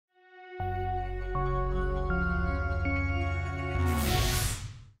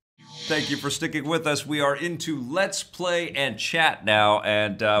Thank you for sticking with us. We are into Let's Play and Chat now,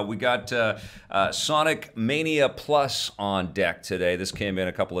 and we got Sonic Mania Plus on deck today. This came in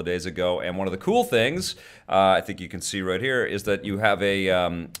a couple of days ago, and one of the cool things, I think you can see right here, is that you have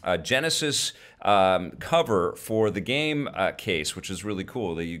a Genesis cover for the game case, which is really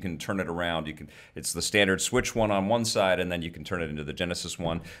cool. That you can turn it around. It's the standard Switch one on one side, and then you can turn it into the Genesis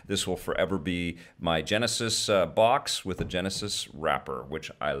one. This will forever be my Genesis box with a Genesis wrapper,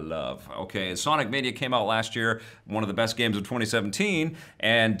 which I love. Okay, and Sonic Mania came out last year, one of the best games of 2017,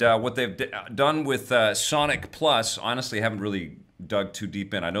 and what they've done with Sonic Plus, honestly, I haven't really dug too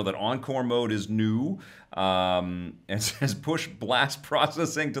deep in. I know that Encore mode is new. It says push blast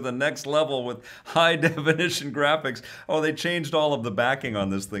processing to the next level with high definition graphics. Oh, they changed all of the backing on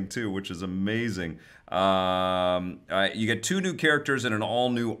this thing too, which is amazing. You get 2 new characters in an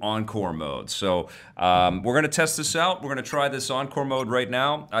all-new Encore mode. So we're going to test this out. We're going to try this Encore mode right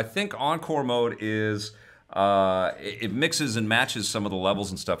now. I think Encore mode is... it mixes and matches some of the levels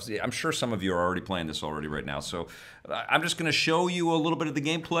and stuff. I'm sure some of you are already playing this already right now. So I'm just going to show you a little bit of the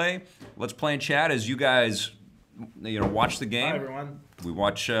gameplay. Let's play and chat as you guys, watch the game. Hi, everyone. We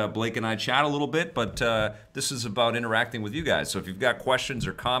watch Blake and I chat a little bit, but this is about interacting with you guys. So if you've got questions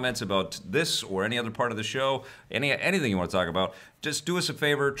or comments about this or any other part of the show, anything you want to talk about, just do us a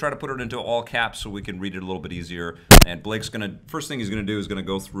favor, try to put it into all caps so we can read it a little bit easier. And Blake's first thing he's gonna do is gonna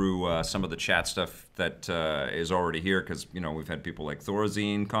go through some of the chat stuff that is already here, because we've had people like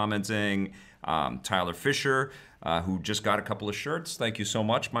Thorazine commenting, Tyler Fisher, who just got a couple of shirts. Thank you so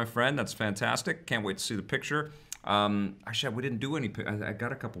much, my friend. That's fantastic. Can't wait to see the picture. Actually, we didn't do any. I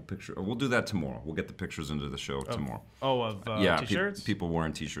got a couple pictures. We'll do that tomorrow. We'll get the pictures into the show tomorrow. Yeah, t-shirts? People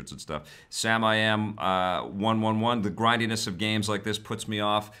wearing t-shirts and stuff. Sam I Am 111. The grindiness of games like this puts me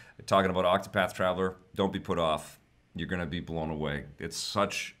off. Talking about Octopath Traveler, don't be put off. You're gonna be blown away. It's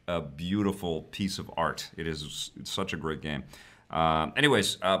such a beautiful piece of art. It's such a great game.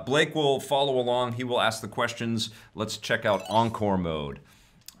 Anyways, Blake will follow along. He will ask the questions. Let's check out Encore mode.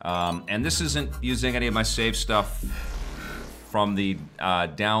 And this isn't using any of my save stuff from the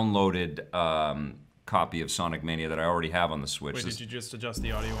downloaded copy of Sonic Mania that I already have on the Switch. Wait, did you just adjust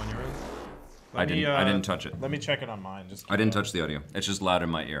the audio on your end? I didn't touch it. Let me check it on mine. I didn't touch the audio. It's just loud in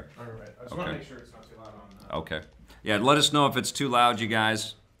my ear. All right. I just want to make sure it's not too loud on that. Okay. Yeah, let us know if it's too loud, you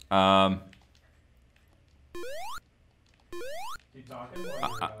guys.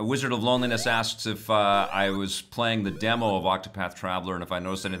 Wizard of Loneliness asks if I was playing the demo of Octopath Traveler and if I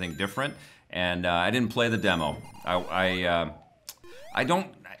noticed anything different. And I didn't play the demo. I don't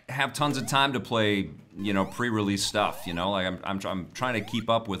have tons of time to play, pre-release stuff. Like I'm trying to keep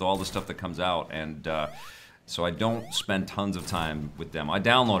up with all the stuff that comes out, and so I don't spend tons of time with them. I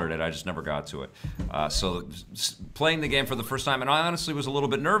downloaded it, I just never got to it. So playing the game for the first time, and I honestly was a little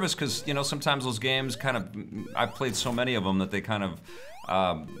bit nervous because, sometimes those games I've played so many of them that they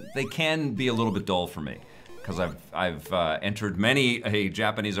they can be a little bit dull for me. Because I've entered many a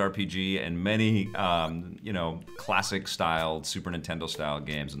Japanese RPG and many, classic styled, Super Nintendo style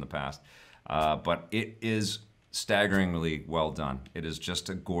games in the past. But it is staggeringly well done. It is just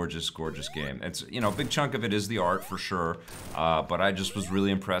a gorgeous, gorgeous game. It's, a big chunk of it is the art for sure, but I just was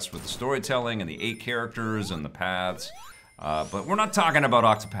really impressed with the storytelling and the 8 characters and the paths. But we're not talking about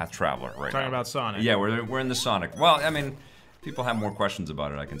Octopath Traveler right now. Talking about Sonic. Yeah, we're in the Sonic. Well, I mean, people have more questions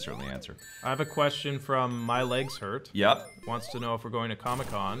about it, I can certainly answer. I have a question from My Legs Hurt. Yep. Wants to know if we're going to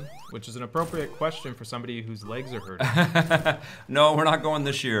Comic-Con, which is an appropriate question for somebody whose legs are hurting. No, we're not going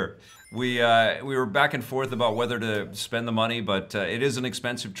this year. We were back and forth about whether to spend the money, but it is an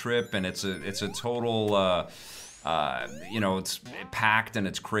expensive trip, and it's a total, it's packed and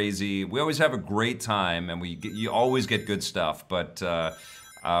it's crazy. We always have a great time, and you always get good stuff, but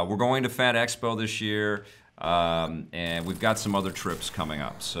we're going to Fan Expo this year. And we've got some other trips coming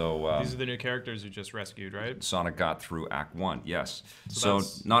up. So these are the new characters you just rescued, right? Sonic got through Act 1, yes. So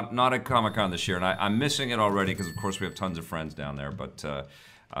not at Comic-Con this year, and I'm missing it already because of course we have tons of friends down there. But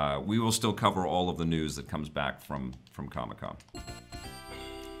we will still cover all of the news that comes back from Comic-Con.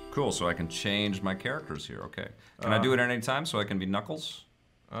 Cool. So I can change my characters here. Okay. Can I do it at any time so I can be Knuckles?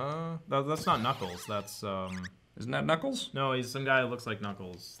 That's not Knuckles. That's Isn't that Knuckles? No, he's some guy who looks like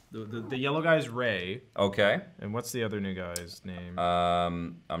Knuckles. The yellow guy's Ray. Okay. And what's the other new guy's name?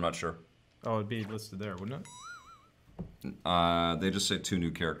 I'm not sure. Oh, it'd be listed there, wouldn't it? They just say 2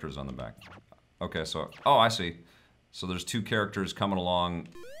 new characters on the back. Okay, so... Oh, I see. So there's 2 characters coming along.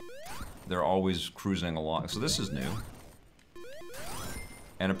 They're always cruising along. So this is new.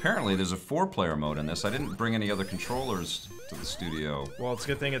 And apparently there's a 4-player mode in this. I didn't bring any other controllers to the studio. Well, it's a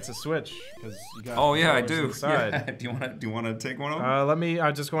good thing it's a Switch, because you got. Oh yeah, I do. To the side. Yeah. Do you want to take one of them?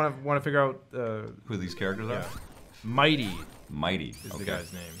 I just want to figure out who these characters are. Mighty. Mighty is the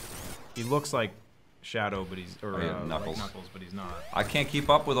guy's name. He looks like Shadow, but he's Knuckles. Like Knuckles, but he's not. I can't keep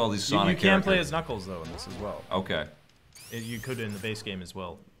up with all these Sonic You can characters. play as Knuckles though in this as well. Okay. You could in the base game as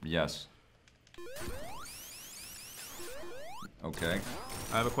well. Yes. Okay.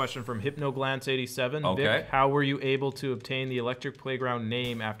 I have a question from HypnoGlance87. Okay. Vic, how were you able to obtain the Electric Playground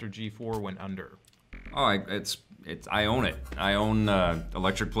name after G4 went under? Oh, I own it. I own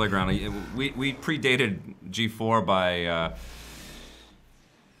Electric Playground. We predated G4 by I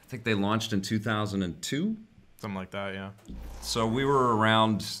think they launched in 2002. Something like that, yeah. So we were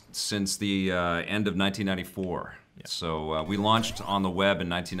around since the end of 1994. Yeah. So we launched on the web in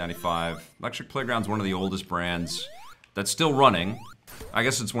 1995. Electric Playground's one of the oldest brands that's still running. I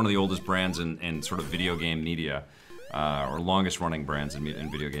guess it's one of the oldest brands in sort of video game media, or longest running brands in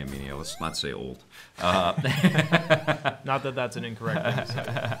video game media. Let's not say old. Not that that's an incorrect thing to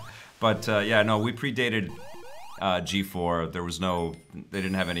say. But yeah, no, we predated G4. They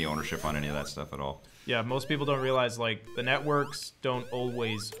didn't have any ownership on any of that stuff at all. Yeah, most people don't realize, like, the networks don't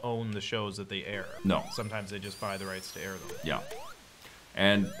always own the shows that they air. No. Sometimes they just buy the rights to air them. Yeah.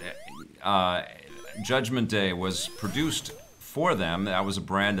 And Judgment Day was produced for them. That was a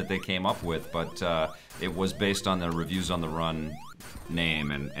brand that they came up with, but it was based on the Reviews on the Run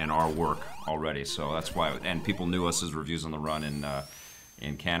name and our work already. So that's why, and people knew us as Reviews on the Run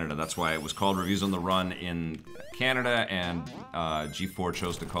in Canada. That's why it was called Reviews on the Run in Canada, and G4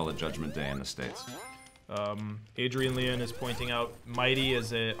 chose to call it Judgment Day in the States. Adrian Leon is pointing out Mighty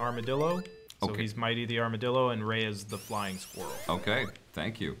is an armadillo. So Okay. he's Mighty the armadillo, and Ray is the flying squirrel. Okay,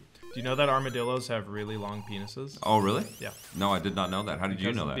 thank you. Do you know that armadillos have really long penises? Oh, really? Yeah. No, I did not know that. How did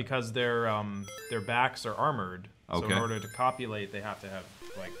you know that? Because their backs are armored. So in Okay. order to copulate, they have to have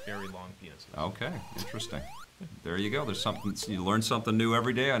like very long penises. Okay, interesting. There you go. There's something. You learn something new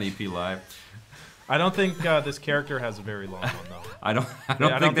every day on EP Live. I don't think this character has a very long one though. I don't I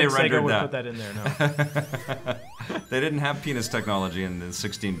don't think they Sega rendered would that. put that in there. No. They didn't have penis technology in the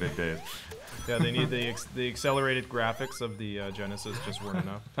 16-bit days. Yeah, they need the accelerated graphics of the Genesis just weren't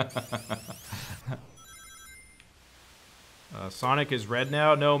enough. Sonic is red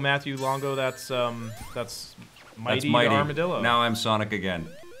now. No, Matthew Longo, that's Mighty the Armadillo. Now I'm Sonic again.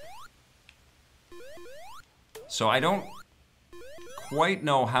 So I don't quite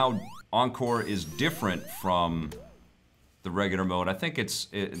know how Encore is different from the regular mode. I think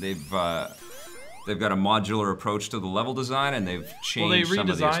they've got a modular approach to the level design, and they've changed some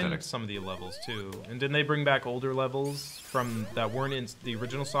of the redesigned aesthetics. some of the levels too. And didn't they bring back older levels from that weren't in the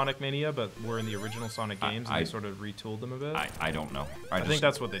original Sonic Mania, but were in the original Sonic games, and they sort of retooled them a bit? I don't know. I think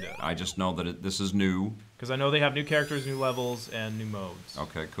that's what they did. I just know that this is new. Because I know they have new characters, new levels, and new modes.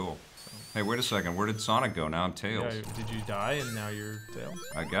 Okay, cool. Hey, wait a second. Where did Sonic go? Now I'm Tails. Yeah, did you die and now you're Tails?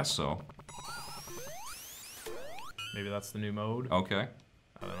 I guess so. Maybe that's the new mode. Okay.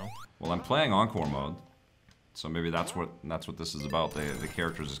 I don't know. Well, I'm playing Encore mode, so maybe that's what this is about. The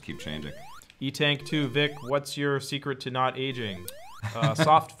characters just keep changing. E-Tank 2, Vic, what's your secret to not aging?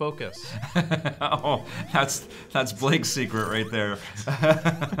 Soft focus. Oh, that's Blake's secret right there.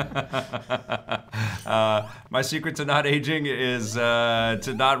 My secret to not aging is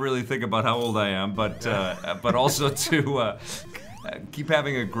to not really think about how old I am, but also to keep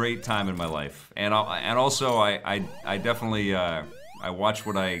having a great time in my life, and also I definitely I watch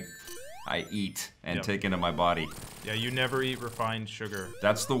what I eat and take into my body. Yeah, you never eat refined sugar.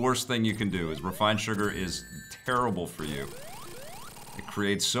 That's the worst thing you can do. Is refined sugar is terrible for you. It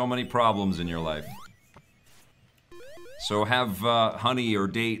creates so many problems in your life. So have honey or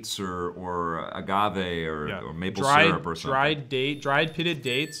dates or agave or maple syrup or something. Dried pitted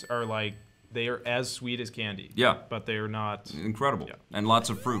dates are like, they are as sweet as candy. Yeah. But they are not. Incredible. Yeah. And lots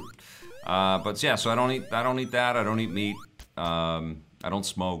of fruit. But yeah, so I don't eat that. I don't eat meat. I don't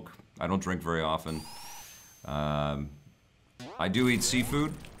smoke. I don't drink very often. I do eat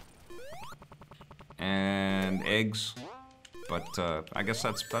seafood and eggs. But I guess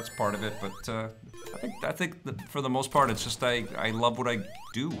that's part of it. But I think that for the most part, it's just I love what I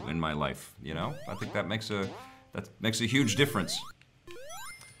do in my life. You know, I think that makes a huge difference.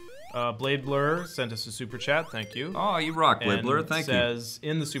 Blade Blur sent us a super chat. Thank you. Oh, you rock, Blade Blur. Thank you. Says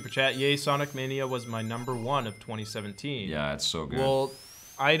in the super chat, "Yay, Sonic Mania was my #1 of 2017." Yeah, it's so good. Well,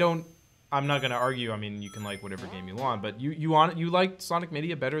 I don't I'm not gonna argue. I mean, you can like whatever game you want, but you liked Sonic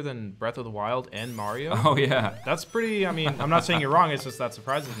Mania better than Breath of the Wild and Mario. Oh yeah, that's pretty. I mean, I'm not saying you're wrong. It's just that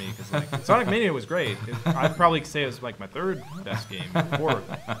surprises me because like Sonic Mania was great. I'd probably say it was like my third best game, or fourth.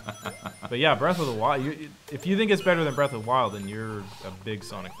 But yeah, Breath of the Wild. If you think it's better than Breath of the Wild, then you're a big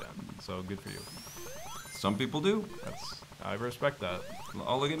Sonic fan. So good for you. Some people do. I respect that.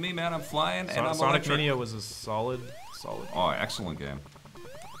 Oh, look at me, man! I'm flying, and I'm Sonic electric. Mania was a solid. Oh, excellent game.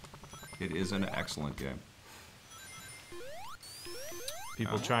 It is an excellent game.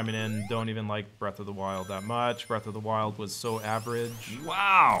 People chiming in don't even like Breath of the Wild that much. Breath of the Wild was so average.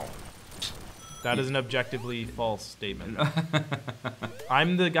 Wow. That is an objectively false statement.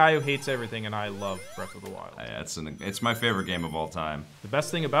 I'm the guy who hates everything, and I love Breath of the Wild. It's my favorite game of all time. The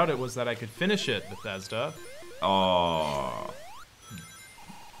best thing about it was that I could finish it, Bethesda. Oh.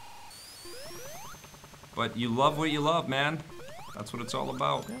 But you love what you love, man. That's what it's all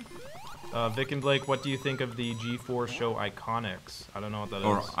about. Yeah. Vic and Blake, what do you think of the G4 show Iconics? I don't know what that is.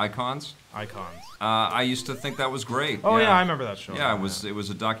 Or Icons? Icons. I used to think that was great. Oh yeah, I remember that show. Yeah, it was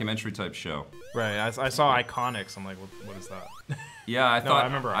a documentary type show. Right. I saw Iconics. I'm like, what is that? Yeah, I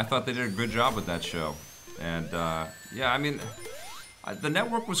thought they did a good job with that show. And yeah, I mean, the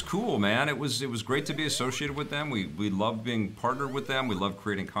network was cool, man. It was great to be associated with them. We loved being partnered with them. We loved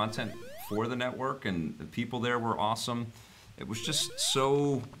creating content for the network, and the people there were awesome. It was just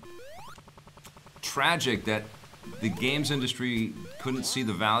so tragic that the games industry couldn't see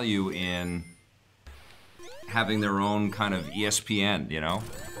the value in having their own kind of ESPN, you know?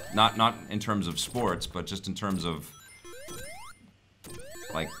 Not in terms of sports, but just in terms of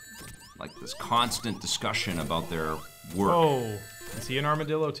like this constant discussion about their work. Oh, is he an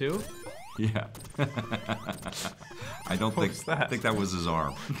armadillo too? Yeah. I think that was his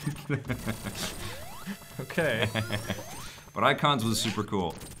arm. Okay. But Icons was super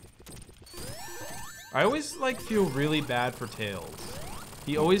cool. I always feel really bad for Tails.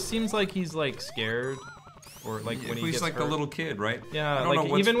 He always seems like he's scared, or when he gets he's like hurt. a little kid, right? Yeah, I don't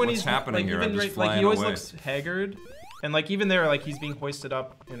know even when what's he's happening here. I'm just flying he always away. looks haggard, and even there, he's being hoisted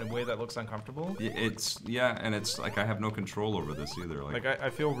up in a way that looks uncomfortable. And it's like I have no control over this either. I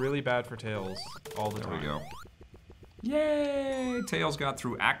feel really bad for Tails all the time. There we go. Yay! Tails got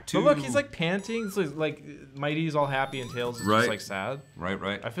through Act 2. But look, he's panting. So Mighty's all happy and Tails is just sad.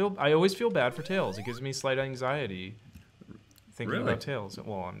 Right. I always feel bad for Tails. It gives me slight anxiety thinking about Tails.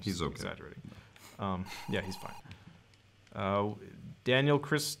 Well, I'm just exaggerating. Yeah, he's fine. Daniel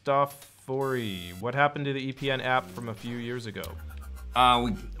Christofori, what happened to the EPN app from a few years ago?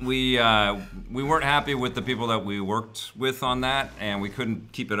 We weren't happy with the people that we worked with on that, and we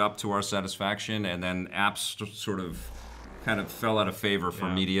couldn't keep it up to our satisfaction. And then apps kind of fell out of favor for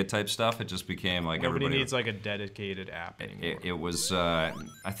media type stuff. It just became like nobody everybody needs a dedicated app anymore. It was. I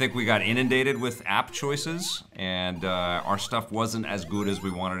think we got inundated with app choices, and our stuff wasn't as good as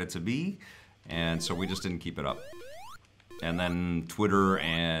we wanted it to be, and so we just didn't keep it up. And then Twitter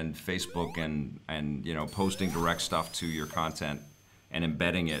and Facebook and posting direct stuff to your content and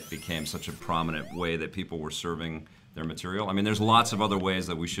embedding it became such a prominent way that people were serving their material. I mean, there's lots of other ways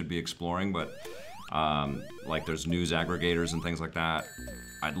that we should be exploring, but there's news aggregators and things like that.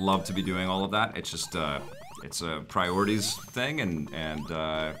 I'd love to be doing all of that. It's just it's a priorities thing and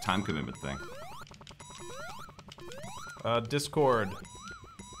time commitment thing. Discord.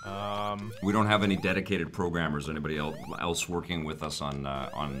 We don't have any dedicated programmers or anybody else working with us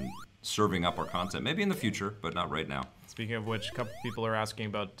on serving up our content. Maybe in the future, but not right now. Speaking of which, a couple people are asking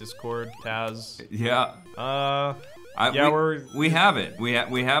about Discord, Taz. Yeah. We have it.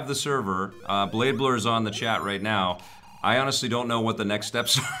 We have the server. Blade Blur is on the chat right now. I honestly don't know what the next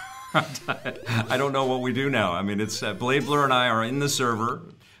steps are. I don't know what we do now. I mean, it's Blade Blur and I are in the server.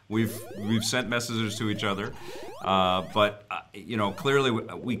 We've sent messages to each other, but clearly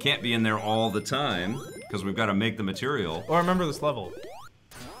we can't be in there all the time because we've got to make the material. Oh, I remember this level.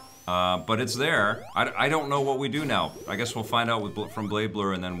 But it's there. I don't know what we do now. I guess we'll find out from Blade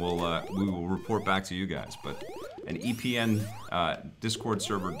Blur, and then we will report back to you guys. But an EPN Discord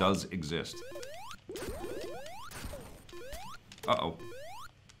server does exist. Uh-oh.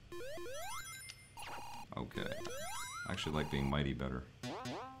 Okay. I actually like being Mighty better.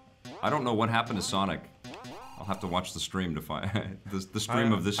 I don't know what happened to Sonic. I'll have to watch the stream to find the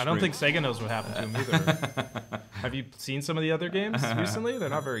stream of this stream. I don't think Sega knows what happened to him either. Have you seen some of the other games recently? They're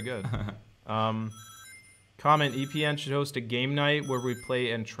not very good. Comment, EPN should host a game night where we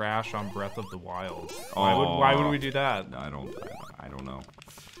play and trash on Breath of the Wild. Why would we do that? I don't know.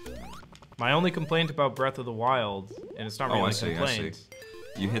 My only complaint about Breath of the Wild, and it's not really a complaint.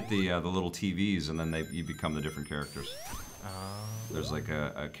 You hit the little TVs and then you become the different characters. There's like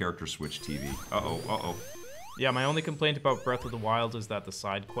a character switch TV. Uh-oh. Yeah, my only complaint about Breath of the Wild is that the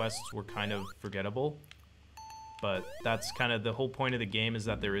side quests were kind of forgettable. But that's kind of the whole point of the game, is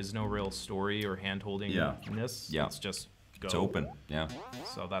that there is no real story or hand-holding in this. Yeah. It's just go. It's open, yeah.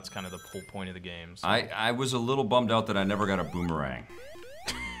 So that's kind of the whole point of the game. So. I was a little bummed out that I never got a boomerang.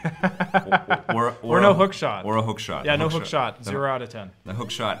 or no hook shot. Or a hook shot. Yeah, no hook shot. 0 out of 10. The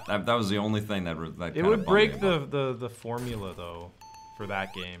hook shot, that was the only thing that it would break the formula, though, for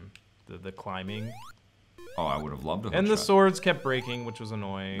that game. The climbing. Oh, I would have loved a hook shot. And the swords kept breaking, which was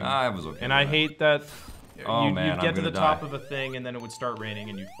annoying. Nah, it was okay. And I hate that you'd get to the top die. of a thing, and then it would start raining,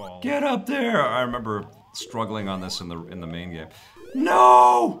 and you'd fall. Get up there! I remember struggling on this in the main game.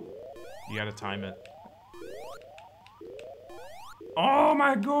 No! You gotta time it. Oh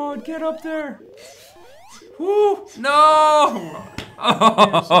my god, get up there! Woo! No!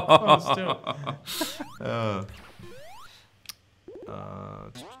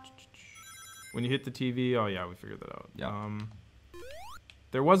 When you hit the TV, oh yeah, we figured that out. Yeah.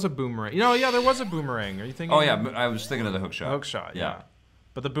 There was a boomerang. Yeah, there was a boomerang. Are you thinking? Oh yeah, I was thinking of the hook shot. Hook shot, yeah.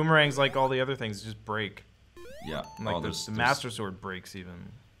 But the boomerangs, like all the other things, just break. Yeah. Like the Master Sword breaks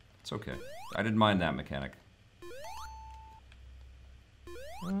even. It's okay. I didn't mind that mechanic.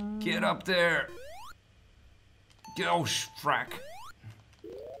 Get up there! Oh, frack.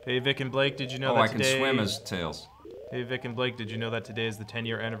 Hey, Vic and Blake, did you know that today... I can swim as Tails. Hey, Vic and Blake, did you know that today is the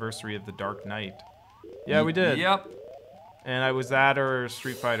 10-year anniversary of The Dark Knight? Yeah, we did. Yep. And I was that or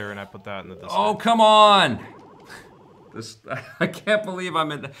Street Fighter, and I put that in the... Oh, come on! I can't believe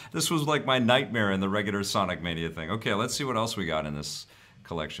I'm in... This was like my nightmare in the regular Sonic Mania thing. Okay, let's see what else we got in this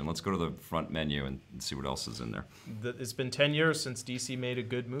collection. Let's go to the front menu and see what else is in there. It's been 10 years since DC made a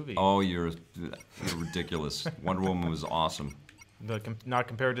good movie. Oh, you're ridiculous. Wonder Woman was awesome. Not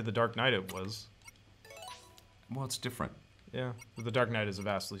compared to The Dark Knight, it was. Well, it's different. Yeah, The Dark Knight is a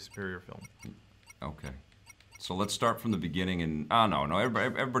vastly superior film. Okay. So let's start from the beginning and... no,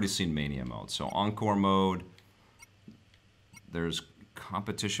 everybody's seen Mania mode. So Encore mode. There's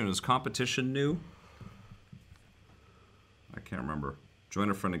competition. Is competition new? I can't remember. Join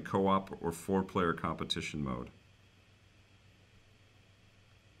a friend in co-op or 4-player competition mode.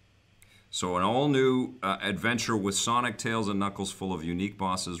 So an all-new adventure with Sonic, Tails, and Knuckles, full of unique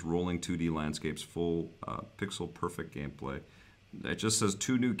bosses, rolling 2D landscapes, full pixel-perfect gameplay. It just says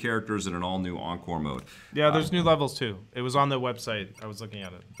 2 new characters in an all-new Encore mode. Yeah, there's new levels too. It was on the website. I was looking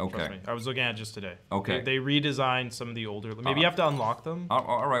at it. Okay. Trust me. I was looking at it just today. Okay. They redesigned some of the older... Maybe you have to unlock them?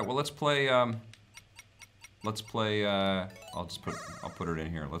 All right, well, let's play... I'll put it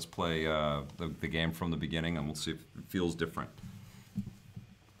in here. Let's play the game from the beginning, and we'll see if it feels different.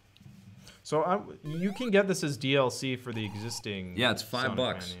 So you can get this as DLC for the existing. Yeah, it's $5.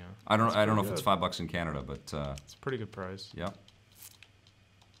 Mania. I don't know if it's $5 in Canada, but it's a pretty good price. Yeah.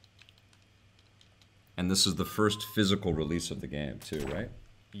 And this is the first physical release of the game too, right?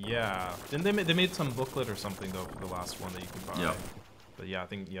 Yeah. Didn't they made some booklet or something though for the last one that you can buy? Yeah. But yeah, I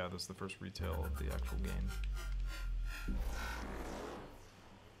think this is the first retail of the actual game.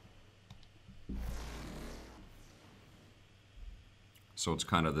 So it's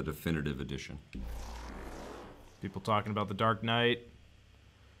kind of the definitive edition. People talking about The Dark Knight.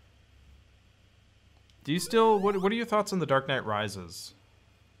 Do you still... What are your thoughts on The Dark Knight Rises?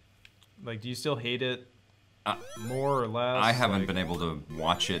 Like, do you still hate it more or less? I haven't been able to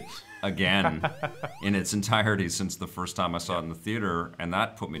watch it again in its entirety since the first time I saw it in the theater, and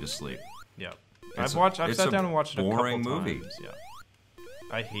that put me to sleep. Yeah. I've sat down and watched it a couple boring movie. Times. Yeah.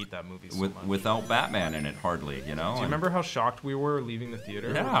 I hate that movie so much. Without Batman in it, hardly, you know? Do you remember how shocked we were leaving the theater?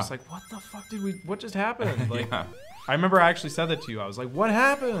 Yeah. We were just like, what the fuck what just happened? Like, yeah. I remember I actually said that to you. I was like, what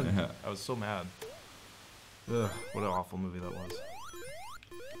happened? Yeah. I was so mad. Ugh, what an awful movie that was.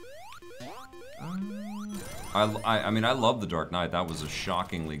 I mean, I love The Dark Knight. That was a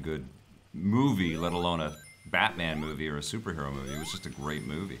shockingly good movie, let alone a Batman movie or a superhero movie. It was just a great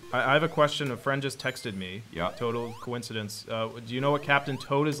movie. I have a question. A friend just texted me. Yeah. Total coincidence. Do you know what Captain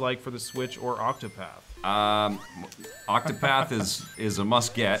Toad is like for the Switch or Octopath? Octopath is a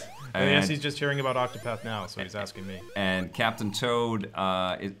must-get. I guess he's just hearing about Octopath now, so he's asking me. And Captain Toad,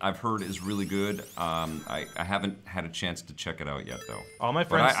 I've heard is really good. I haven't had a chance to check it out yet, though. All my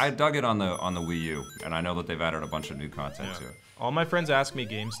friends. But I dug it on the Wii U, and I know that they've added a bunch of new content to it. All my friends ask me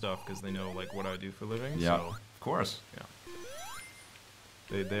game stuff because they know like what I do for a living. Yeah, so, of course.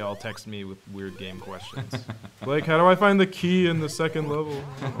 Yeah. They all text me with weird game questions. Like, how do I find the key in the second level?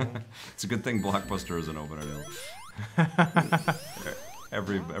 It's a good thing Blockbuster isn't open anymore.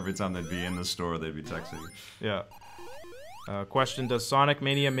 Every time they'd be in the store, they'd be texting. Yeah. Question: does Sonic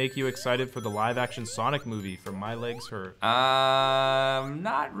Mania make you excited for the live-action Sonic movie from My Legs Hurt?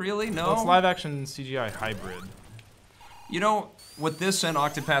 Not really, no. Well, it's live-action CGI hybrid. You know, what this and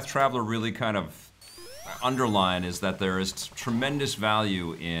Octopath Traveler really kind of underline is that there is tremendous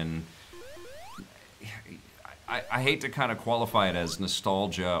value in... I hate to kind of qualify it as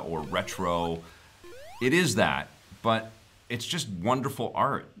nostalgia or retro. It is that, but it's just wonderful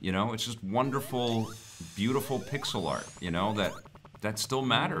art, you know? It's just wonderful, beautiful pixel art, you know, that still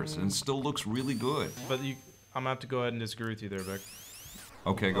matters and still looks really good. But I'm gonna have to go ahead and disagree with you there, Vic.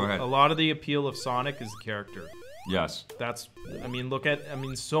 Okay, go ahead. A lot of the appeal of Sonic is the character. Yes.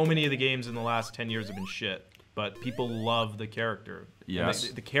 So many of the games in the last 10 years have been shit, but people love the character. Yes.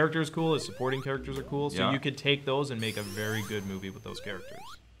 The character is cool, the supporting characters are cool, so yeah. you could take those and make a very good movie with those characters.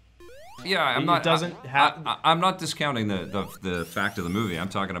 Yeah, I'm not discounting the fact of the movie. I'm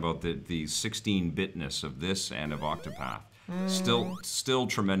talking about the 16-bitness of this and of Octopath. Still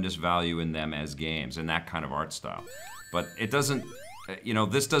tremendous value in them as games and that kind of art style. But it doesn't, you know,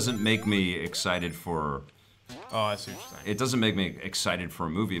 this doesn't make me excited for... Oh, I see what you're saying. It doesn't make me excited for a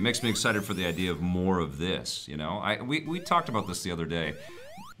movie. It makes me excited for the idea of more of this, you know? We talked about this the other day,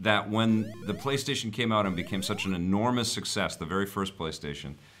 that when the PlayStation came out and became such an enormous success, the very first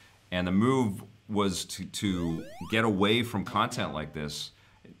PlayStation, and the move was to get away from content like this,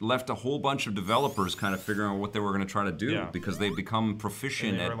 it left a whole bunch of developers kind of figuring out what they were going to try to do because they've become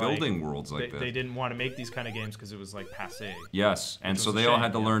proficient at building worlds like this. They didn't want to make these kind of games because it was like passé. Yes, and so they all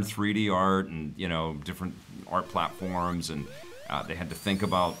had to learn 3D art and, you know, different art platforms, and they had to think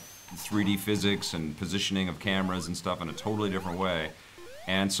about 3D physics and positioning of cameras and stuff in a totally different way.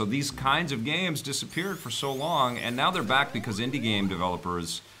 And so these kinds of games disappeared for so long, and now they're back because indie game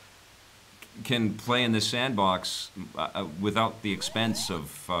developers can play in this sandbox without the expense of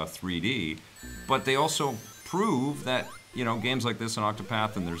 3D, but they also prove that, you know, games like this in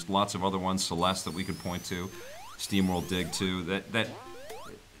Octopath, and there's lots of other ones, Celeste that we could point to, SteamWorld Dig 2, that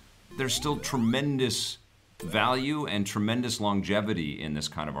there's still tremendous value and tremendous longevity in this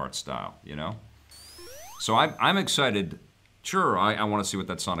kind of art style, you know? So I'm excited. Sure, I want to see what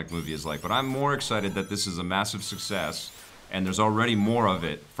that Sonic movie is like, but I'm more excited that this is a massive success and there's already more of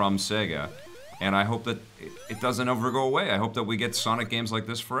it from Sega, and I hope that it doesn't ever go away. I hope that we get Sonic games like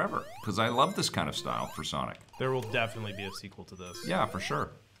this forever, because I love this kind of style for Sonic. There will definitely be a sequel to this. Yeah, for sure.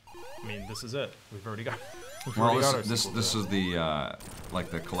 I mean, this is it. We've already got. This is the like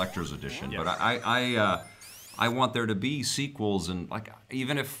the collector's edition, yes. But I want there to be sequels, and like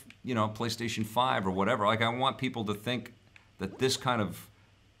even if, you know, PlayStation 5 or whatever, like I want people to think that this kind of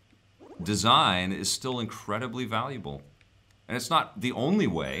design is still incredibly valuable. And it's not the only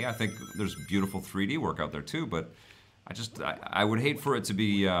way. I think there's beautiful 3D work out there too, but I would hate for it to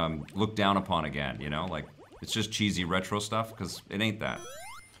be looked down upon again, you know? Like, it's just cheesy retro stuff, because it ain't that.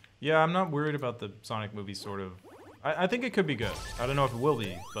 Yeah, I'm not worried about the Sonic movie, sort of. I think it could be good. I don't know if it will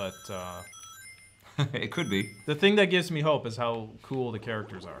be, but... it could be. The thing that gives me hope is how cool the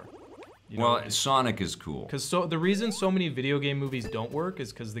characters are. You know, well, Sonic is cool. Because the reason so many video game movies don't work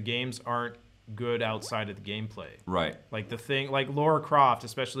is because the games aren't good outside of the gameplay. Right. Like the thing, like Lara Croft,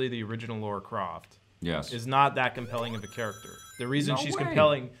 especially the original Lara Croft, yes, is not that compelling of a character. The reason she's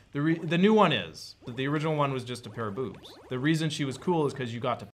compelling, the new one is, but the original one was just a pair of boobs. The reason she was cool is because you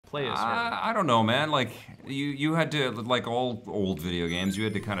got to play as her. I don't know, man. Like you had to, like all old video games, you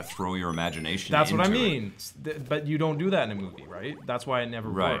had to kind of throw your imagination. That's what I mean. But you don't do that in a movie, right? That's why it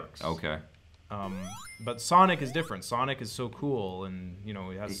never works. Okay. But Sonic is different. Sonic is so cool, and you know,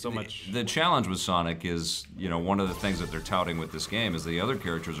 it has so much. The challenge with Sonic is, you know, one of the things that they're touting with this game is the other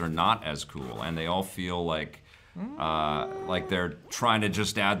characters are not as cool, and they all feel like they're trying to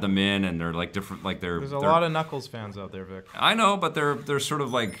just add them in, and they're like different, like they're. There's a lot of Knuckles fans out there, Vic. I know, but they're sort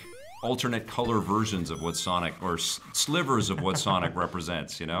of like alternate color versions of what Sonic, or slivers of what Sonic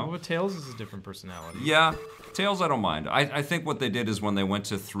represents, you know. Well, Tails is a different personality. Yeah. Tails, I don't mind. I think what they did is when they went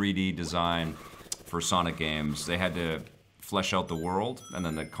to 3D design for Sonic games, they had to flesh out the world, and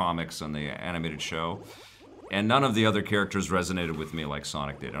then the comics and the animated show. And none of the other characters resonated with me like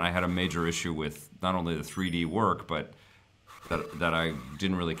Sonic did. And I had a major issue with not only the 3D work, but that I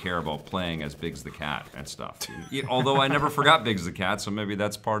didn't really care about playing as Biggs the Cat and stuff. Although I never forgot Biggs the Cat, so maybe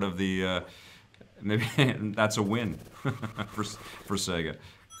that's part of the, maybe that's a win for Sega.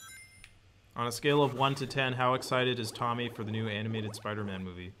 On a scale of 1 to 10, how excited is Tommy for the new animated Spider-Man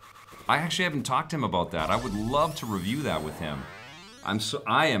movie? I actually haven't talked to him about that. I would love to review that with him.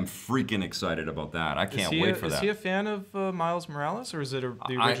 I am freaking excited about that. I can't wait for that. Is he a fan of Miles Morales, or is it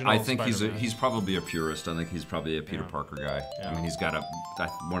the original I think Spider-Man? he's probably a purist. I think he's probably a Peter Parker guy. Yeah. I mean, he's got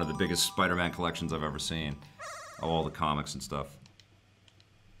one of the biggest Spider-Man collections I've ever seen. all the comics and stuff.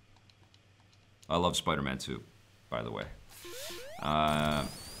 I love Spider-Man 2, by the way. All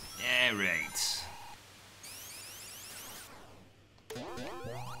right.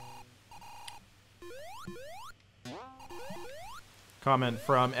 Comment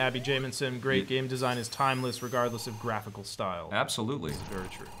from Abby Jamison, great game design is timeless regardless of graphical style. Absolutely. This is very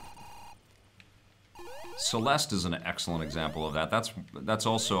true. Celeste is an excellent example of that. That's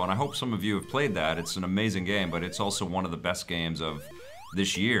also, and I hope some of you have played that. It's an amazing game, but it's also one of the best games of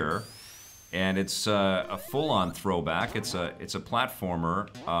this year. And it's a full-on throwback. It's a platformer,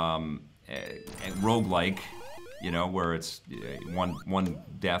 roguelike, you know, where it's one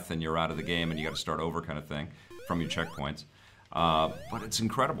death and you're out of the game and you got to start over kind of thing from your checkpoints. But it's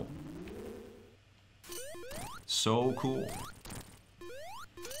incredible. So cool.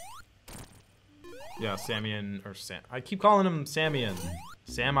 Yeah, Samian, or Sam. I keep calling him Samian.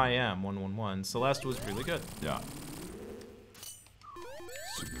 Sam I Am 111. Celeste was really good. Yeah.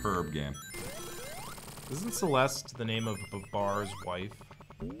 Superb game. Isn't Celeste the name of Babar's wife?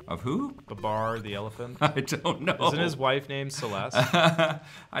 Of who? Babar the elephant. I don't know. Isn't his wife named Celeste? I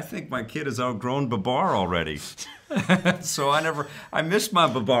think my kid has outgrown Babar already. So I missed my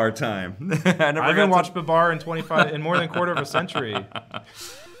Babar time. I haven't watched Babar in more than a quarter of a century.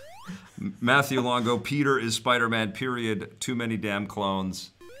 Matthew Longo, Peter is Spider-Man, period. Too many damn clones.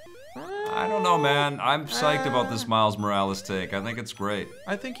 I don't know, man. I'm psyched about this Miles Morales take. I think it's great.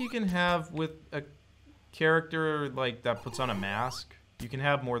 I think you can have, with a character like that puts on a mask, you can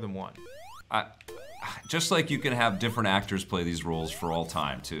have more than one. Just like you can have different actors play these roles for all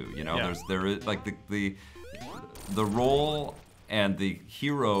time, too. You know, yeah. there is like the role and the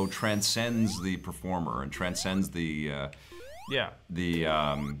hero transcends the performer and transcends the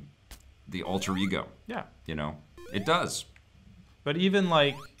alter ego. Yeah. You know, it does. But even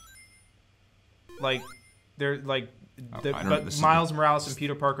but Miles Morales and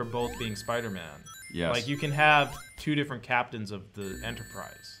Peter Parker both being Spider-Man. Yes. Like you can have two different captains of the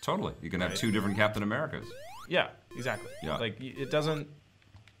Enterprise. Totally. You can have two different Captain Americas. Yeah, exactly. Yeah. Like it doesn't.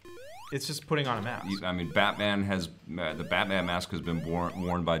 It's just putting on a mask. I mean, Batman has the Batman mask has been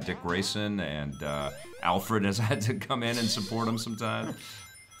worn by Dick Grayson, and Alfred has had to come in and support him sometimes.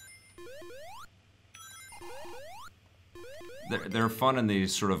 They're fun in the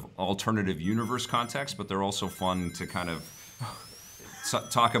sort of alternative universe context, but they're also fun to kind of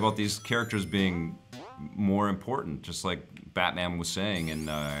talk about these characters being more important, just like Batman was saying in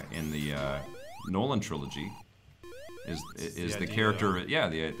the Nolan trilogy. Is the character? Yeah,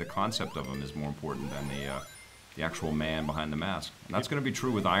 the concept of him is more important than the actual man behind the mask. And that's going to be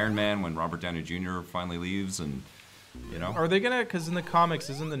true with Iron Man when Robert Downey Jr. finally leaves, and you know. Are they gonna? Because in the comics,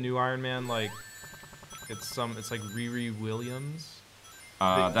 isn't the new Iron Man like? It's like Riri Williams.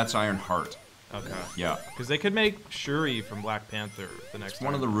 That's Ironheart. Okay. Yeah. Because they could make Shuri from Black Panther the next. It's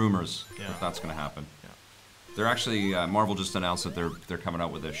one of the rumors that that's going to happen. Yeah. They're actually Marvel just announced that they're coming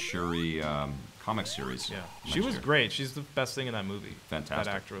out with a Shuri comic series. Yeah. She was great. She's the best thing in that movie. Fantastic.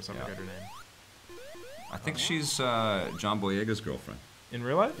 That actress. I forget her name. I think she's John Boyega's girlfriend. In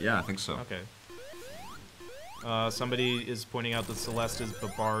real life? Yeah, I think so. Okay. Somebody is pointing out that Celeste is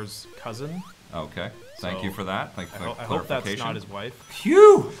Babar's cousin. Okay. Thank you for that. Thank you for I hope that's not his wife.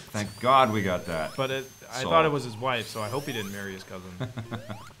 Phew! Thank God we got that. But I thought it was his wife, so I hope he didn't marry his cousin.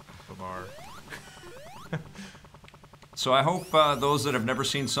 Babar. So I hope those that have never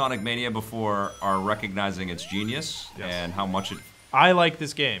seen Sonic Mania before are recognizing its genius and how much it... I like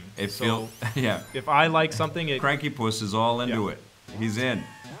this game. Yeah. If I like something... Cranky Puss is all into it. He's in.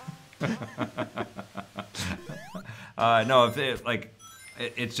 No,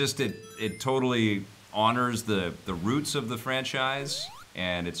 it totally honors the roots of the franchise,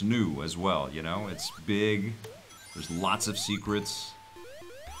 and it's new as well, you know? It's big, there's lots of secrets,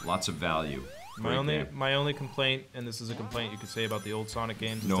 lots of value. My only complaint, and this is a complaint you could say about the old Sonic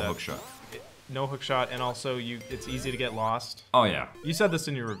games, no hookshot. No hookshot, and also it's easy to get lost. Oh yeah. You said this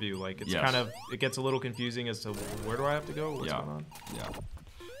in your review, like it's it gets a little confusing as to where do I have to go? What's going on? Yeah.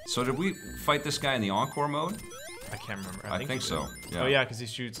 So did we fight this guy in the Encore mode? I can't remember. I think so. Yeah. Oh yeah, because he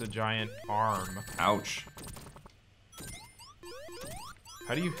shoots a giant arm. Ouch.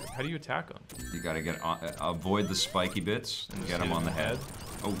 How do you attack him? You gotta avoid the spiky bits and get him on the head.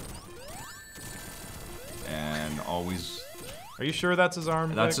 Oh. And always. Are you sure that's his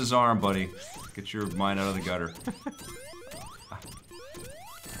arm? That's his arm, buddy. Get your mind out of the gutter.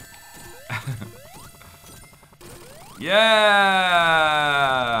 Yeah!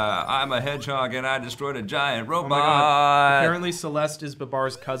 I'm a hedgehog and I destroyed a giant robot. Oh my God. Apparently Celeste is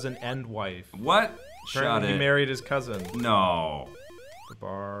Babar's cousin and wife. What? Apparently he married his cousin. No.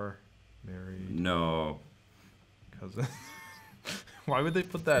 Babar married. No. Cousin. Why would they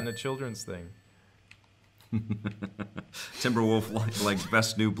put that in a children's thing? Timberwolf like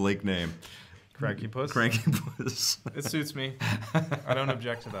best new Blake name. Cranky Puss? Cranky Puss. It suits me. I don't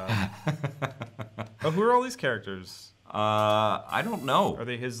object to that. Oh, who are all these characters? I don't know. Are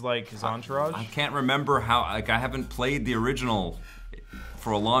they his entourage? I can't remember how. Like, I haven't played the original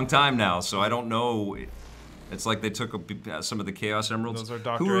for a long time now, so I don't know. It's like they took some of the Chaos Emeralds. Those are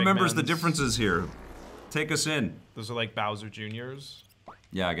Dr. Who remembers the Eggman's. differences here? Take us in. Those are like Bowser Jr.'s.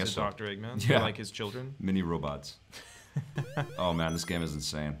 Yeah, I guess to so. Dr. Eggman. Yeah. They're like his children. Mini robots. Oh man, this game is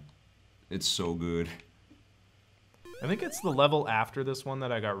insane. It's so good. I think it's the level after this one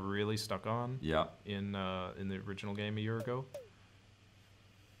that I got really stuck on. Yeah. In the original game a year ago.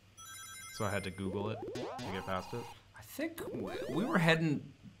 So I had to Google it to get past it. I think we were heading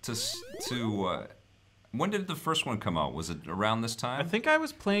to when did the first one come out? Was it around this time? I think I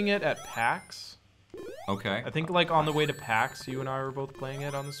was playing it at PAX. Okay. I think like on the way to PAX, you and I were both playing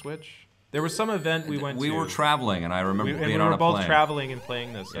it on the Switch. There was some event we went to. We were traveling, and I remember being we on were a both plane. traveling and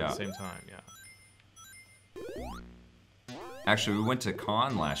playing this at the same time. Yeah. Actually, we went to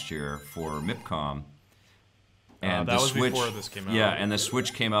Con last year for MIPCOM. And that the was Switch, before this came out. Yeah, and the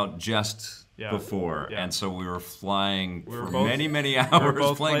Switch came out just before, yeah. and so we were flying for both, many hours we were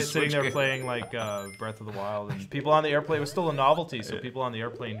both playing sitting Switch there games. playing like Breath of the Wild, and people on the airplane. It was still a novelty, so people on the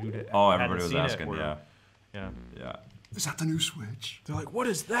airplane who everybody was asking, yeah. Is that the new Switch? They're like, what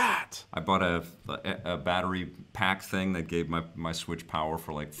is that? I bought a battery pack thing that gave my Switch power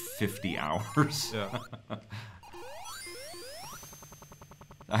for like 50 hours. Yeah.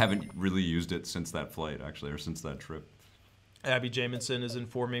 I haven't really used it since that flight, actually, or since that trip. Abby Jamison is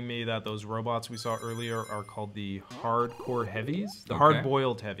informing me that those robots we saw earlier are called the hardcore heavies. The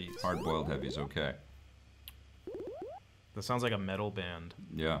hard-boiled heavies. Hard-boiled heavies, okay. That sounds like a metal band.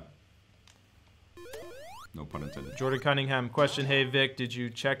 Yeah. No pun intended. Jordan Cunningham, question, hey Vic, did you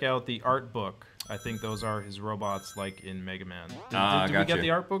check out the art book? I think those are his robots like in Mega Man. Did we get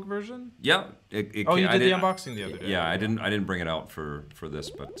the art book version? Yeah. You did the unboxing the other day. Yeah, I didn't bring it out for this,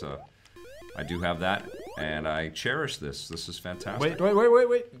 but I do have that, and I cherish this. This is fantastic.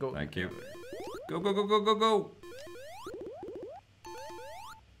 Wait. Go. Thank you. Go.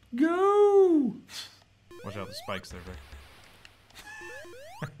 Go! Watch out, the spikes there,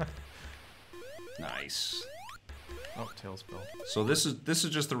 Vic. Nice. Oh, tails fell. So this is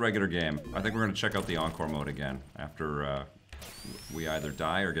just the regular game. I think we're gonna check out the encore mode again after we either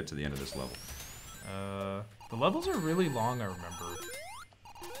die or get to the end of this level. The levels are really long, I remember.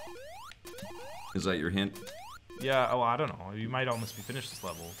 Is that your hint? Yeah. Oh, I don't know. You might almost be finished this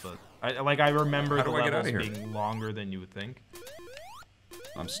level, but I remember the levels being longer than you would think.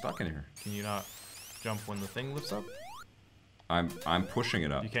 I'm stuck in here. Can you not jump when the thing lifts up? I'm pushing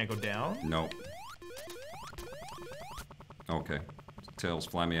it up. You can't go down? No. Okay. Tails,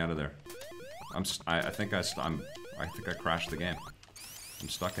 fly me out of there. I think I crashed the game. I'm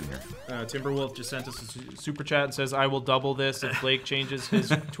stuck in here. Timberwolf just sent us a super chat and says, I will double this if Blake changes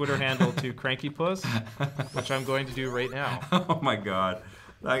his Twitter handle to Cranky Puss, which I'm going to do right now. Oh my god.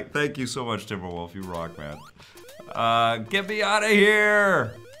 Thank you so much, Timberwolf. You rock, man. Get me out of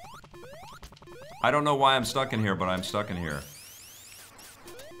here! I don't know why I'm stuck in here, but I'm stuck in here.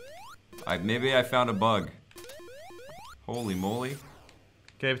 Maybe I found a bug. Holy moly.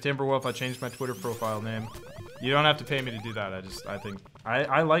 Okay, Timberwolf, I changed my Twitter profile name. You don't have to pay me to do that. I think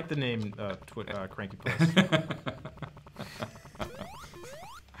I like the name Cranky Puss.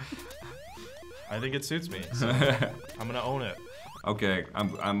 I think it suits me, so I'm gonna own it. Okay,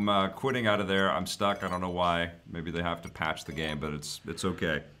 I'm quitting out of there. I'm stuck. I don't know why. Maybe they have to patch the game, but it's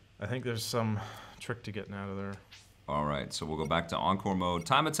okay. I think there's some trick to getting out of there. All right, so we'll go back to encore mode.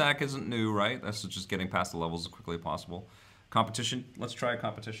 Time attack isn't new, right? That's just getting past the levels as quickly as possible. Competition. Let's try a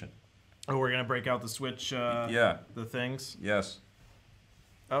competition. Oh, we're gonna break out the Switch. Yeah. The things. Yes.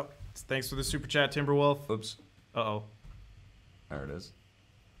 Oh, thanks for the super chat, Timberwolf. Oops. Uh-oh. There it is.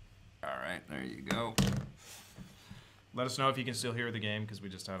 All right, there you go. Let us know if you can still hear the game, because we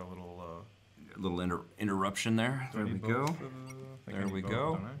just had a little... interruption there. There we go. There we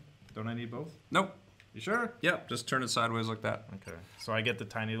go. Don't I need both? Nope. You sure? Yeah, just turn it sideways like that. Okay. So I get the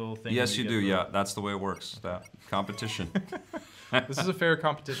tiny little thing. Yes, you do. Yeah, that's the way it works. That competition. This is a fair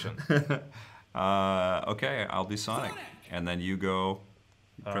competition. Okay, I'll be Sonic. And then you go,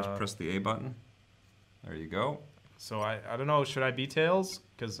 press the A button. There you go. So I don't know, should I be Tails?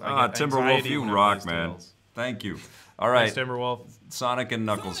 Because Timberwolf, you rock, man. Tails. Thank you. All right. Thanks, Timberwolf. Sonic and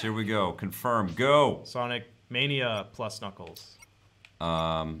Knuckles, here we go. Confirm, go. Sonic Mania Plus Knuckles.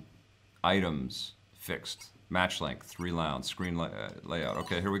 Items, fixed. Match length, 3 rounds. Screen layout.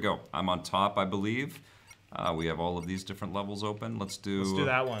 Okay, here we go. I'm on top, I believe. We have all of these different levels open. Let's do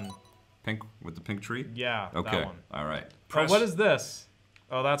that one. Pink with the pink tree? Yeah, okay. That one. All right. Oh, what is this?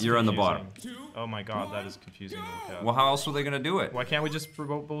 Oh, that's You're confusing. on the bottom. Oh my god, that is confusing to look at. Well, how else were they going to do it? Why can't we just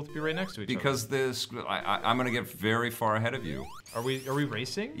both be right next to each because other? I'm going to get very far ahead of you. Are we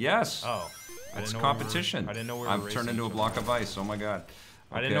racing? Yes. Oh. It's competition. I didn't know we were I've turned into a block of ice. Oh my god. Okay.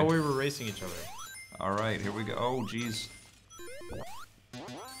 I didn't know we were racing each other. All right, here we go. Oh, geez.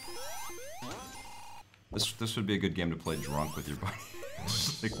 This would be a good game to play drunk with your buddy.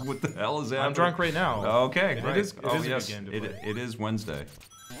 Like, what the hell is that? I'm drunk right now. Okay, right. It is yes, a good game to play. It is Wednesday.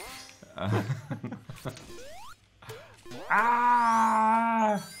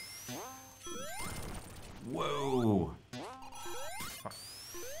 Ah! Whoa.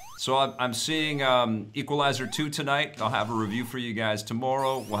 So I'm seeing Equalizer 2 tonight. I'll have a review for you guys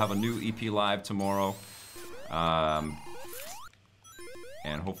tomorrow. We'll have a new EP live tomorrow. And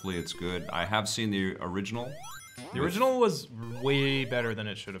hopefully it's good. I have seen the original. The original was way better than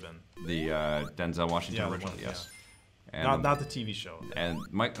it should have been. The Denzel Washington original, yes. Yeah. And not the TV show. And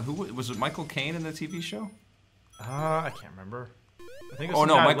who was it? Michael Caine in the TV show? I can't remember. I think. Oh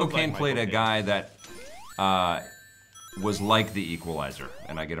no, Michael Caine played a guy that was like the Equalizer,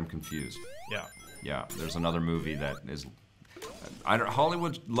 and I get him confused. Yeah. Yeah. There's another movie that is.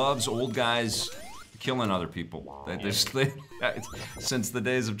 Hollywood loves old guys killing other people. Since the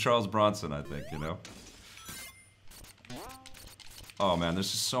days of Charles Bronson, I think, you know. Oh man,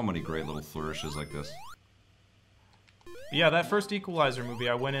 there's just so many great little flourishes like this. Yeah, that first Equalizer movie,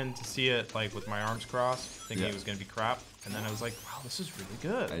 I went in to see it like with my arms crossed, thinking it was gonna be crap, and then I was like, wow, this is really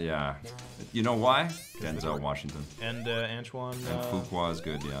good. Yeah. You know why? Denzel Washington. And Antoine. And Fuqua is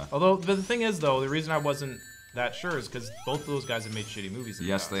good, yeah. Although, but the thing is, though, the reason I wasn't that sure is because both of those guys have made shitty movies.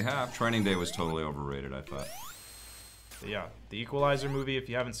 Yes, they have. Training Day was totally overrated, I thought. But yeah, the Equalizer movie, if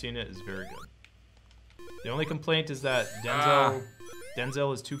you haven't seen it, is very good. The only complaint is that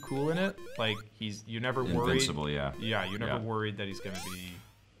Denzel is too cool in it. Like you're never worried. Invincible, yeah. Yeah, you're never worried that he's gonna be.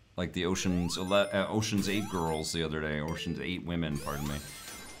 Like the Ocean's 8 girls the other day. Ocean's 8 women, pardon me.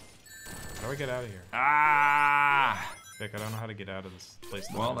 How do I get out of here? Ah! Vic, I don't know how to get out of this place.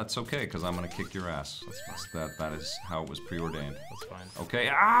 Well, that's okay, because I'm gonna kick your ass. That's fine. That is how it was preordained. That's fine.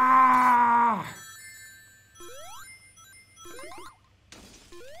 Okay. Ah!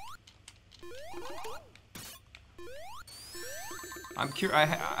 I'm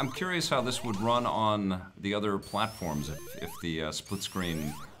curious how this would run on the other platforms if the split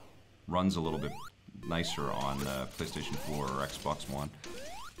screen runs a little bit nicer on PlayStation 4 or Xbox One.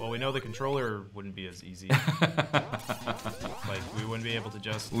 Well, we know the controller wouldn't be as easy. Like, we wouldn't be able to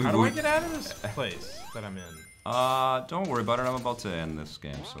just... How do I get out of this place that I'm in? Don't worry about it. I'm about to end this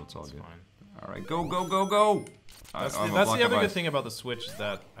game, so it's all good. Fine. All right, go, go, go, go! That's the other good thing about the Switch is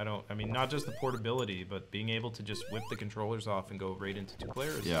that I mean, not just the portability, but being able to just whip the controllers off and go right into 2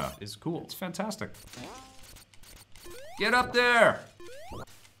 players is cool. It's fantastic. Get up there!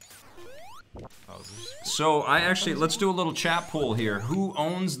 So let's do a little chat poll here. Who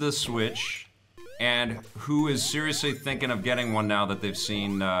owns the Switch, and who is seriously thinking of getting one now that they've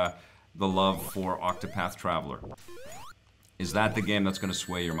seen the love for Octopath Traveler? Is that the game that's going to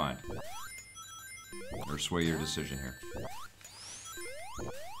sway your mind? Or sway your decision here?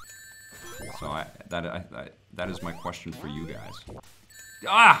 So that is my question for you guys.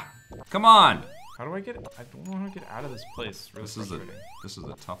 Ah! Come on! How do I get? I don't know how to get out of this place. It's really frustrating. This is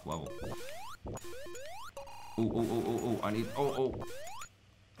a tough level. Oh! I need. Oh!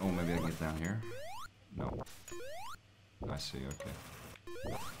 Maybe I can get down here. No. I see.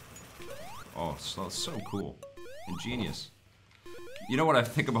 Okay. Oh, so cool, ingenious. You know what I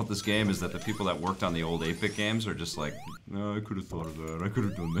think about this game is that the people that worked on the old 8-bit games are just like, no, I could have thought of that. I could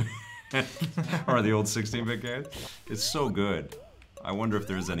have done that. Or the old 16-bit games. It's so good. I wonder if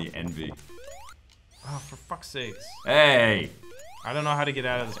there's any envy. Oh, for fuck's sakes. Hey! I don't know how to get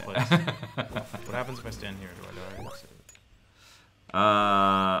out of this place. What happens if I stand here? Do I die?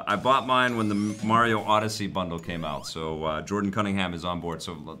 I bought mine when the Mario Odyssey bundle came out, so Jordan Cunningham is on board.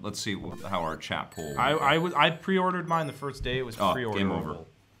 So let's see how our chat poll. I pre-ordered mine the first day. It was pre-ordered. Game over.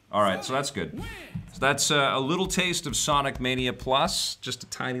 All right, so that's good. So that's a little taste of Sonic Mania Plus. Just a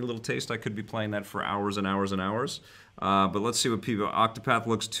tiny little taste. I could be playing that for hours and hours and hours. But let's see what people. Octopath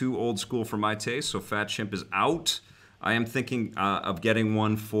looks too old school for my taste, so Fat Chimp is out. I am thinking of getting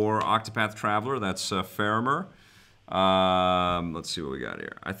one for Octopath Traveler. That's Faramer. Let's see what we got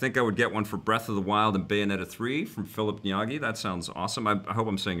here. I think I would get one for Breath of the Wild and Bayonetta 3 from Philip Nyagi. That sounds awesome. I hope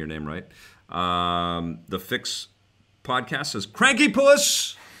I'm saying your name right. The Fix podcast says, Cranky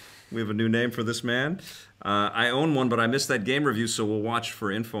Puss! We have a new name for this man. I own one, but I missed that game review, so we'll watch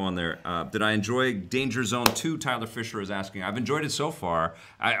for info on there. Did I enjoy Danger Zone 2? Tyler Fisher is asking. I've enjoyed it so far.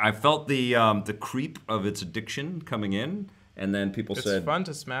 I felt the creep of its addiction coming in, and then people said... It's fun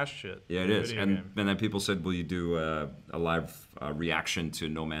to smash shit. Yeah, it is. And then people said, will you do a live reaction to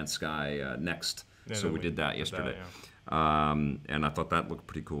No Man's Sky next? Yeah, so we did that yesterday. And I thought that looked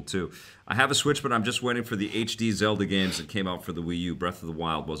pretty cool too. I have a Switch, but I'm just waiting for the HD Zelda games that came out for the Wii U. Breath of the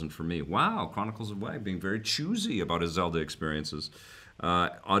Wild wasn't for me. Wow, Chronicles of Way being very choosy about his Zelda experiences.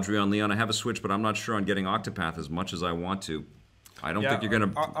 Audrey on Leon, I have a Switch, but I'm not sure on getting Octopath as much as I want to. I don't think you're gonna.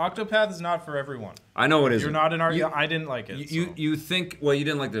 Octopath is not for everyone. I know it isn't. You're not an artist. I didn't like it. You think? Well, you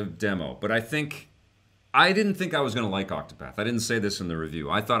didn't like the demo, but I didn't think I was going to like Octopath. I didn't say this in the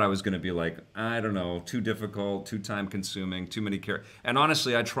review. I thought I was going to be like, I don't know, too difficult, too time-consuming, too many characters. And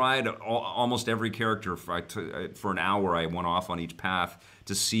honestly, I tried almost every character for an hour. I went off on each path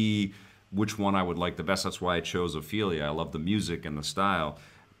to see which one I would like the best. That's why I chose Ophelia. I love the music and the style.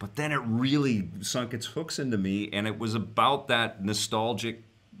 But then it really sunk its hooks into me, and it was about that nostalgic,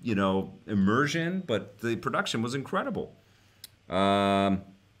 immersion, but the production was incredible.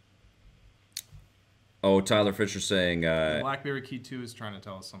 Oh, Tyler Fisher saying... BlackBerry Key 2 is trying to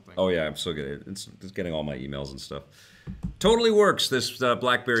tell us something. Oh, yeah, I'm so good. It's getting all my emails and stuff. Totally works, this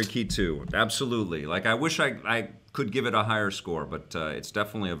BlackBerry Key 2. Absolutely. Like, I wish I could give it a higher score, but it's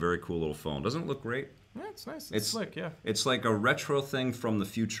definitely a very cool little phone. Doesn't it look great? Yeah, it's nice. It's slick, yeah. It's like a retro thing from the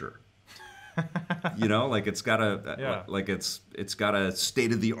future. Like it's got it's got a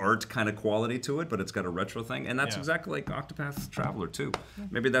state-of-the-art kind of quality to it, but it's got a retro thing, and that's exactly like Octopath Traveler too.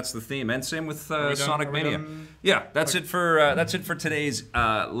 Maybe that's the theme, and same with Sonic Mania. Yeah, that's it for today's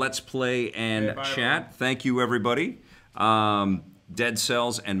Let's Play and Chat. Thank you, everybody. Dead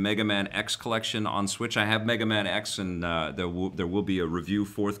Cells and Mega Man X collection on Switch. I have Mega Man X, and there will be a review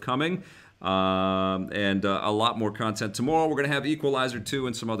forthcoming. And a lot more content tomorrow. We're going to have Equalizer 2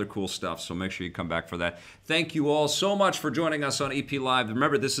 and some other cool stuff, so make sure you come back for that. Thank you all so much for joining us on EP Live.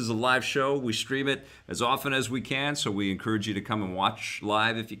 Remember, this is a live show. We stream it as often as we can, so we encourage you to come and watch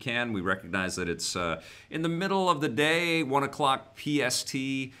live if you can. We recognize that it's in the middle of the day, 1 o'clock PST,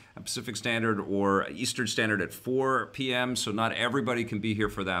 Pacific Standard, or Eastern Standard at 4 p.m., so not everybody can be here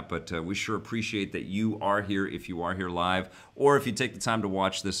for that, but we sure appreciate that you are here if you are here live, or if you take the time to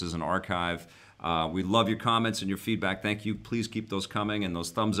watch this as an archive. We love your comments and your feedback. Thank you. Please keep those coming, and those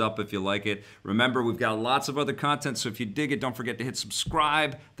thumbs up if you like it. Remember, we've got lots of other content, so if you dig it, don't forget to hit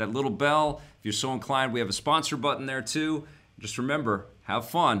subscribe, that little bell. If you're so inclined, we have a sponsor button there too. Just remember, have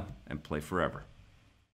fun and play forever.